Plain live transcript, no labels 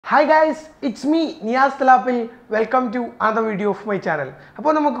Hi guys, it's me Thalappil. Welcome to another video of my channel.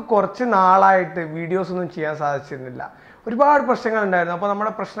 അപ്പോൾ നമുക്ക് കുറച്ച് നാളായിട്ട് വീഡിയോസ് ഒന്നും ചെയ്യാൻ സാധിച്ചിരുന്നില്ല. ഒരുപാട് പ്രശ്നങ്ങൾ ഉണ്ടായിരുന്നു. അപ്പോൾ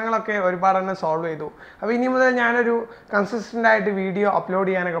നമ്മുടെ പ്രശ്നങ്ങളൊക്കെ ഒരുപാട് തന്നെ സോൾവ് ചെയ്തു. അപ്പോൾ ഇനി മുതൽ ഞാനൊരു കൺസിസ്റ്റന്റ് ആയിട്ട് വീഡിയോ അപ്ലോഡ്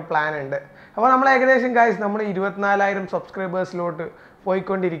ചെയ്യാനൊക്കെ പ്ലാൻ ഉണ്ട്. അപ്പോൾ നമ്മൾ ഏകദേശം ഗൈസ് നമ്മൾ 24000 സബ്സ്ക്രൈബേഴ്സിലോട്ട്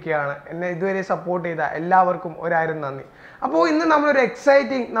പോയിക്കൊണ്ടിരിക്കുകയാണ്. എന്നെ ഇതുവരെ സപ്പോർട്ട് ചെയ്ത എല്ലാവർക്കും ഒരായിരം നന്ദി. അപ്പോൾ ഇന്ന് നമ്മളൊരു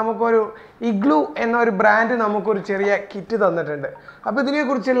എക്സൈറ്റിംഗ് നമുക്കൊരു EGLU എന്ന ഒരു ബ്രാൻഡ് നമുക്കൊരു ചെറിയ കിറ്റ് തന്നിട്ടുണ്ട്. അപ്പോൾ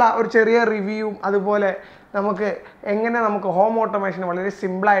ഇതിനെക്കുറിച്ചുള്ള ഒരു ചെറിയ റിവ്യൂവും അതുപോലെ നമുക്ക് എങ്ങനെ നമുക്ക് ഹോം ഓട്ടോമേഷൻ വളരെ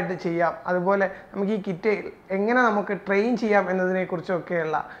സിമ്പിളായിട്ട് ചെയ്യാം, അതുപോലെ നമുക്ക് ഈ കിറ്റ് എങ്ങനെ നമുക്ക് ട്രെയിൻ ചെയ്യാം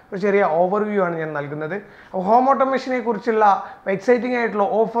എന്നതിനെക്കുറിച്ചൊക്കെയുള്ള ഒരു ചെറിയ ഓവർവ്യൂ ആണ് ഞാൻ നൽകുന്നത്. ഹോം ഓട്ടോമേഷനെ കുറിച്ചുള്ള എക്സൈറ്റിംഗ് ആയിട്ടുള്ള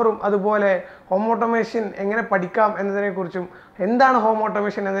ഓഫറും അതുപോലെ ഹോം ഓട്ടോമേഷൻ എങ്ങനെ പഠിക്കാം എന്നതിനെക്കുറിച്ചും എന്താണ് ഹോം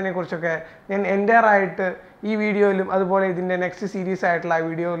ഓട്ടോമേഷൻ എന്നതിനെക്കുറിച്ചൊക്കെ ഞാൻ എൻ്റയർ ആയിട്ട് ഈ വീഡിയോയിലും അതുപോലെ ഇതിൻ്റെ നെക്സ്റ്റ് സീരീസ് ആയിട്ടുള്ള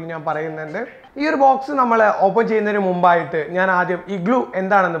വീഡിയോയിലും ഞാൻ പറയുന്നുണ്ട്. ഈ ഒരു ബോക്സ് നമ്മൾ ഓപ്പൺ ചെയ്യുന്നതിന് മുമ്പായിട്ട് ഞാൻ ആദ്യം EGLU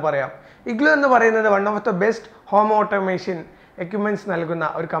എന്താണെന്ന് പറയാം. EGLU എന്ന് പറയുന്നത് one of the best home automation equipments നൽകുന്ന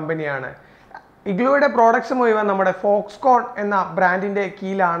ഒരു കമ്പനിയാണ്. EGLUയുടെ പ്രോഡക്ട്സ് മുഴുവൻ നമ്മുടെ ഫോക്സ്കോൺ എന്ന ബ്രാൻഡിൻ്റെ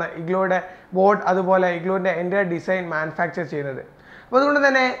കീഴിലാണ് EGLUയുടെ ബോർഡ് അതുപോലെ EGLUവിൻ്റെ എൻ്റെ ഡിസൈൻ മാനുഫാക്ചർ ചെയ്യുന്നത്. അപ്പോൾ അതുകൊണ്ട്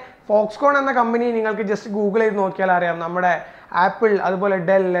തന്നെ ഫോക്സ്കോൺ എന്ന കമ്പനി നിങ്ങൾക്ക് ജസ്റ്റ് ഗൂഗിൾ ചെയ്ത് നോക്കിയാൽ അറിയാം. നമ്മുടെ ആപ്പിൾ അതുപോലെ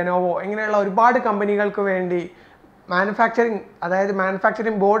ഡെൽ, ലെനോവോ ഇങ്ങനെയുള്ള ഒരുപാട് കമ്പനികൾക്ക് വേണ്ടി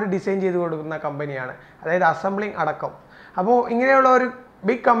മാനുഫാക്ചറിങ് ബോർഡ് ഡിസൈൻ ചെയ്ത് കൊടുക്കുന്ന കമ്പനിയാണ്, അതായത് അസംബ്ലിങ് അടക്കം. അപ്പോൾ ഇങ്ങനെയുള്ള ഒരു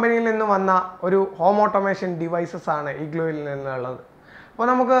ബിഗ് കമ്പനിയിൽ നിന്ന് വന്ന ഒരു ഹോം ഓട്ടോമേഷൻ ഡിവൈസസ് ആണ് EGLUവിൽ നിന്നുള്ളത്. അപ്പോൾ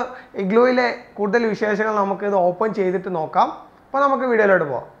നമുക്ക് EGLUവിലെ കൂടുതൽ വിശേഷങ്ങൾ നമുക്ക് ഇത് ഓപ്പൺ ചെയ്തിട്ട് നോക്കാം. അപ്പോൾ നമുക്ക് വീഡിയോയിലോട്ട്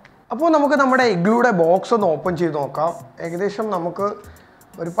പോകാം. അപ്പോൾ നമുക്ക് നമ്മുടെ EGLUയുടെ ബോക്സ് ഒന്ന് ഓപ്പൺ ചെയ്ത് നോക്കാം. ഏകദേശം നമുക്ക്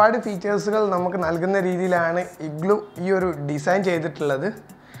ഒരുപാട് ഫീച്ചേഴ്സുകൾ നമുക്ക് നൽകുന്ന രീതിയിലാണ് EGLU ഈ ഒരു ഡിസൈൻ ചെയ്തിട്ടുള്ളത്.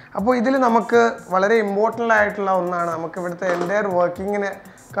 അപ്പോൾ ഇതിൽ നമുക്ക് വളരെ ഇമ്പോർട്ടൻ്റ് ആയിട്ടുള്ള ഒന്നാണ്, നമുക്ക് ഇവിടുത്തെ എൻ്റയർ വർക്കിങ്ങിനെ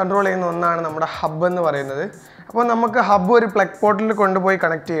കൺട്രോൾ ചെയ്യുന്ന ഒന്നാണ് നമ്മുടെ ഹബ്ബ് എന്ന് പറയുന്നത്. അപ്പോൾ നമുക്ക് ഹബ്ബ് ഒരു പ്ലഗ് പോർട്ടിൽ കൊണ്ടുപോയി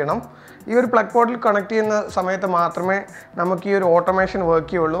കണക്ട് ചെയ്യണം. ഈ ഒരു പ്ലഗ് പോർട്ടിൽ കണക്ട് ചെയ്യുന്ന സമയത്ത് മാത്രമേ നമുക്ക് ഈ ഒരു ഓട്ടോമേഷൻ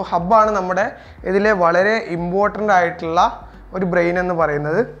വർക്ക് ചെയ്യുള്ളൂ. ഹബ്ബാണ് നമ്മുടെ ഇതിലെ വളരെ ഇമ്പോർട്ടൻ്റ് ആയിട്ടുള്ള ഒരു ബ്രെയിൻ എന്ന്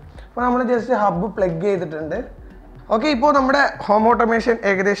പറയുന്നത്. അപ്പോൾ നമ്മൾ ജസ്റ്റ് ഹബ്ബ് പ്ലഗ് ചെയ്തിട്ടുണ്ട്. ഓക്കെ, ഇപ്പോൾ നമ്മുടെ ഹോം ഓട്ടോമേഷൻ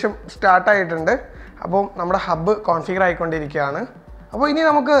ഏകദേശം സ്റ്റാർട്ടായിട്ടുണ്ട്. അപ്പോൾ നമ്മുടെ ഹബ്ബ് കോൺഫിഗർ ആയിക്കൊണ്ടിരിക്കുകയാണ്. അപ്പോൾ ഇനി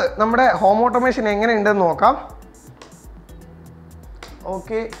നമുക്ക് നമ്മുടെ ഹോം ഓട്ടോമേഷൻ എങ്ങനെ ഉണ്ടെന്ന് നോക്കാം.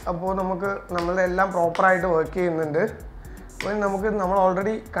 ഓക്കെ, അപ്പോൾ നമുക്ക് നമ്മളുടെ എല്ലാം പ്രോപ്പറായിട്ട് വർക്ക് ചെയ്യുന്നുണ്ട്. അപ്പോൾ നമുക്ക് നമ്മൾ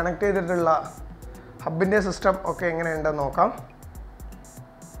ഓൾറെഡി കണക്ട് ചെയ്തിട്ടുള്ള ഹബിൻ്റെ സിസ്റ്റം ഒക്കെ എങ്ങനെയുണ്ടെന്ന് നോക്കാം.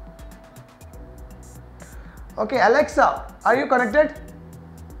 Okay, Alexa, are you connected?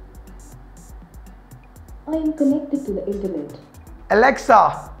 I am connected to the internet. Alexa,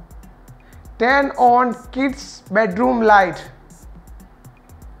 turn on kids' bedroom light.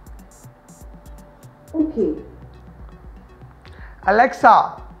 Okay. Alexa,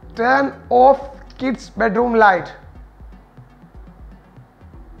 turn off kids' bedroom light.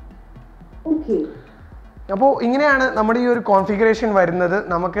 Okay. അപ്പോൾ ഇങ്ങനെയാണ് നമ്മുടെ ഈ ഒരു കോൺഫിഗറേഷൻ വരുന്നത്.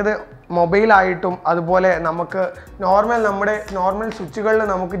 നമുക്കിത് മൊബൈലായിട്ടും അതുപോലെ നമുക്ക് നമ്മുടെ നോർമൽ സ്വിച്ചുകളിൽ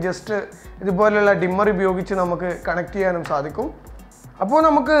നമുക്ക് ജസ്റ്റ് ഇതുപോലെയുള്ള ഡിമ്മർ ഉപയോഗിച്ച് നമുക്ക് കണക്ട് ചെയ്യാനും സാധിക്കും. അപ്പോൾ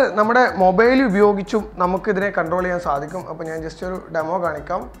നമുക്ക് നമ്മുടെ മൊബൈൽ ഉപയോഗിച്ചും നമുക്കിതിനെ കൺട്രോൾ ചെയ്യാൻ സാധിക്കും. അപ്പോൾ ഞാൻ ജസ്റ്റ് ഒരു ഡെമോ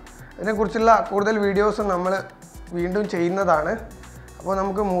കാണിക്കാം. ഇതിനെക്കുറിച്ചുള്ള കൂടുതൽ വീഡിയോസ് നമ്മൾ വീണ്ടും ചെയ്യുന്നതാണ്. അപ്പോൾ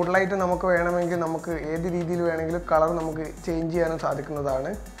നമുക്ക് മൂഡ് ലൈറ്റ് നമുക്ക് വേണമെങ്കിൽ നമുക്ക് ഏത് രീതിയിൽ വേണമെങ്കിലും കളർ നമുക്ക് ചേഞ്ച് ചെയ്യാനും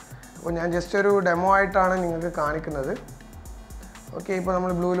സാധിക്കുന്നതാണ്. അപ്പോൾ ഞാൻ ജസ്റ്റ് ഒരു ഡെമോ ആയിട്ടാണ് നിങ്ങൾക്ക് കാണിക്കുന്നത്. ഓക്കെ, ഇപ്പോൾ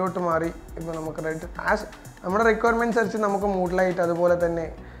നമ്മൾ ബ്ലൂയിലോട്ട് മാറി. ഇപ്പോൾ നമുക്ക് റെഡ് നമ്മുടെ റിക്വയർമെൻറ്റ്സ് അനുസരിച്ച് നമുക്ക് മൂഡ് ലൈറ്റ് അതുപോലെ തന്നെ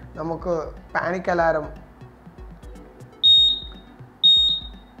നമുക്ക് പാനിക് അലാരം,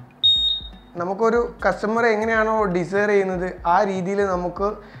 നമുക്കൊരു കസ്റ്റമർ എങ്ങനെയാണോ ഡിസൈർ ചെയ്യുന്നത് ആ രീതിയിൽ നമുക്ക്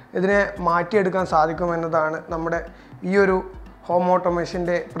ഇതിനെ മാറ്റിയെടുക്കാൻ സാധിക്കുമെന്നതാണ് നമ്മുടെ ഈ ഒരു ഹോം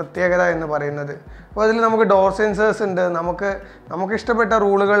ഓട്ടോമേഷൻ്റെ പ്രത്യേകത എന്ന് പറയുന്നത്. അപ്പോൾ അതിൽ നമുക്ക് ഡോർ സെൻസേഴ്സ് ഉണ്ട്. നമുക്ക് ഇഷ്ടപ്പെട്ട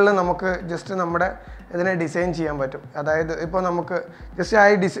റൂളുകളിൽ നമുക്ക് ജസ്റ്റ് നമ്മുടെ ഇതിനെ ഡിസൈൻ ചെയ്യാൻ പറ്റും. അതായത് ഇപ്പോൾ നമുക്ക്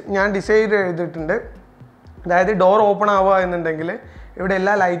ജസ്റ്റ് ഞാൻ ഡിസൈൻ ചെയ്തിട്ടുണ്ട്. അതായത് ഡോർ ഓപ്പൺ ആവുക എന്നുണ്ടെങ്കിൽ ഇവിടെ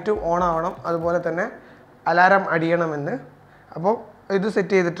എല്ലാ ലൈറ്റും ഓൺ ആവണം, അതുപോലെ തന്നെ അലാറം അടിയണമെന്ന്. അപ്പോൾ ഇത്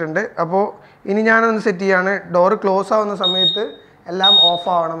സെറ്റ് ചെയ്തിട്ടുണ്ട്. അപ്പോൾ ഇനി ഞാനൊന്ന് സെറ്റ് ചെയ്യാണ്, ഡോറ് ക്ലോസ് ആവുന്ന സമയത്ത് എല്ലാം ഓഫ്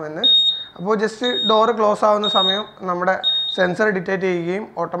ആവണമെന്ന്. അപ്പോൾ ജസ്റ്റ് ഡോറ് ക്ലോസ് ആവുന്ന സമയം നമ്മുടെ സെൻസർ ഡിറ്റക്റ്റ് ചെയ്യുകയും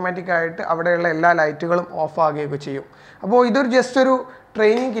ഓട്ടോമാറ്റിക്കായിട്ട് അവിടെയുള്ള എല്ലാ ലൈറ്റുകളും ഓഫ് ആകുകയൊക്കെ ചെയ്യും. അപ്പോൾ ഇതൊരു ജസ്റ്റ് ഒരു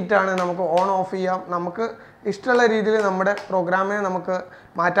ട്രെയിനിങ് കിറ്റാണ്. നമുക്ക് ഓൺ ഓഫ് ചെയ്യാം. നമുക്ക് ഇഷ്ടമുള്ള രീതിയിൽ നമ്മുടെ പ്രോഗ്രാമിനെ നമുക്ക്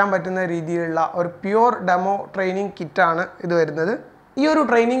മാറ്റാൻ പറ്റുന്ന രീതിയിലുള്ള ഒരു പ്യുവർ ഡെമോ ട്രെയിനിങ് കിറ്റാണ് ഇത് വരുന്നത്. ഈ ഒരു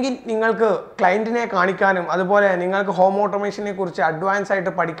ട്രെയിനിങ്ങിൽ നിങ്ങൾക്ക് ക്ലയൻറ്റിനെ കാണിക്കാനും അതുപോലെ നിങ്ങൾക്ക് ഹോം ഓട്ടോമേഷനെ കുറിച്ച് അഡ്വാൻസ്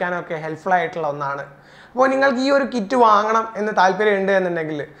ആയിട്ട് പഠിക്കാനും ഒക്കെ ഹെൽപ്ഫുൾ ആയിട്ടുള്ള ഒന്നാണ്. അപ്പോൾ നിങ്ങൾക്ക് ഈ ഒരു കിറ്റ് വാങ്ങണം എന്ന് താല്പര്യമുണ്ട്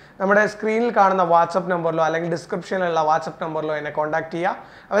എന്നുണ്ടെങ്കിൽ നമ്മുടെ സ്ക്രീനിൽ കാണുന്ന വാട്സപ്പ് നമ്പറിലോ അല്ലെങ്കിൽ ഡിസ്ക്രിപ്ഷനിലുള്ള വാട്സപ്പ് നമ്പറിലോ എന്നെ കോൺടാക്ട് ചെയ്യുക.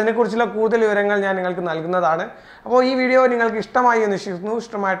 അതിനെക്കുറിച്ചുള്ള കൂടുതൽ വിവരങ്ങൾ ഞാൻ നിങ്ങൾക്ക് നൽകുന്നതാണ്. അപ്പോൾ ഈ വീഡിയോ നിങ്ങൾക്ക് ഇഷ്ടമായി എന്ന് വിശ്വസിക്കുന്നു.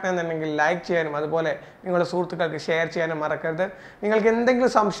 ഇഷ്ടമായിട്ടുണ്ടെന്നുണ്ടെങ്കിൽ ലൈക്ക് ചെയ്യാനും അതുപോലെ നിങ്ങളുടെ സുഹൃത്തുക്കൾക്ക് ഷെയർ ചെയ്യാനും മറക്കരുത്. നിങ്ങൾക്ക്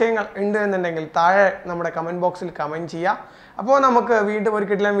എന്തെങ്കിലും സംശയങ്ങൾ ഉണ്ട് എന്നുണ്ടെങ്കിൽ താഴെ നമ്മുടെ കമൻറ്റ് ബോക്സിൽ കമൻറ്റ് ചെയ്യുക. അപ്പോൾ നമുക്ക് വീണ്ടും ഒരു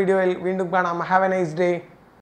കിടിലൻ വീഡിയോയിൽ വീണ്ടും കാണാം. Have A nice day.